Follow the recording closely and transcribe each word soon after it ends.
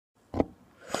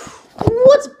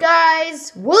What's up,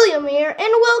 guys? William here, and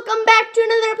welcome back to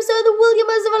another episode of the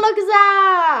Williams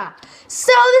Vlogs.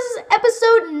 So this is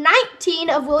episode 19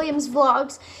 of Williams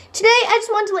Vlogs. Today, I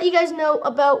just wanted to let you guys know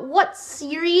about what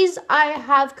series I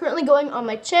have currently going on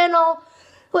my channel.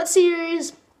 What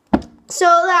series? So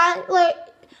that,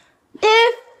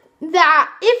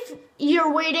 if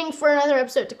you're waiting for another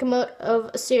episode to come out of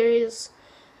a series,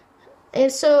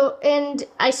 and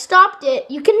I stopped it,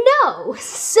 you can know.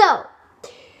 So,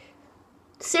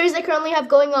 the series I currently have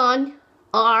going on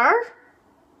are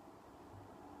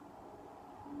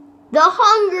The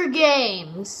Hunger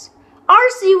Games,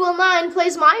 RC Will 9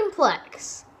 plays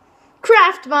Mineplex,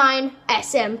 Craft Mine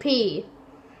SMP,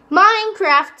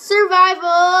 Minecraft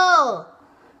Survival,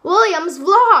 Williams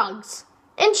Vlogs,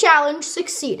 and Challenge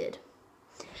Succeeded.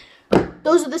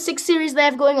 Those are the 6 series that I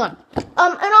have going on.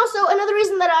 And also, another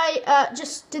reason that I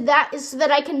just did that is so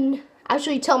that I can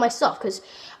actually tell myself, because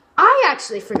I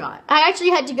actually forgot. I actually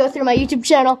had to go through my YouTube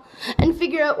channel and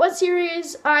figure out what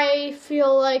series I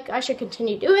feel like I should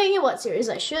continue doing and what series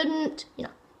I shouldn't,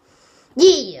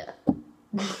 Yeah.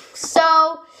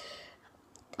 So,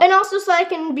 and also so I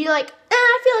can be like,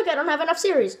 I feel like I don't have enough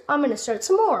series. I'm going to start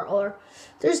some more. Or,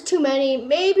 there's too many.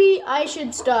 Maybe I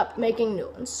should stop making new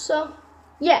ones. So,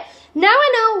 yeah. Now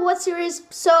I know what series.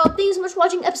 So, thank you so much for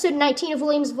watching episode 19 of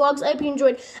Williams Vlogs. I hope you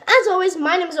enjoyed. As always,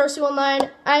 my name is RC19.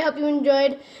 I hope you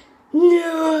enjoyed.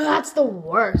 No, that's the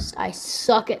worst. I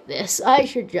suck at this. I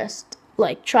should just,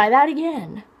 try that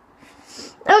again.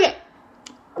 Okay.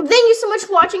 Thank you so much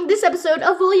for watching this episode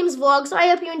of Williams Vlogs. I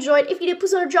hope you enjoyed. If you did,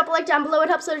 please drop a like down below. It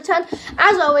helps out a ton.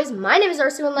 As always, my name is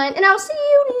RC19, and I'll see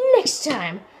you next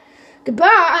time.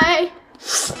 Goodbye.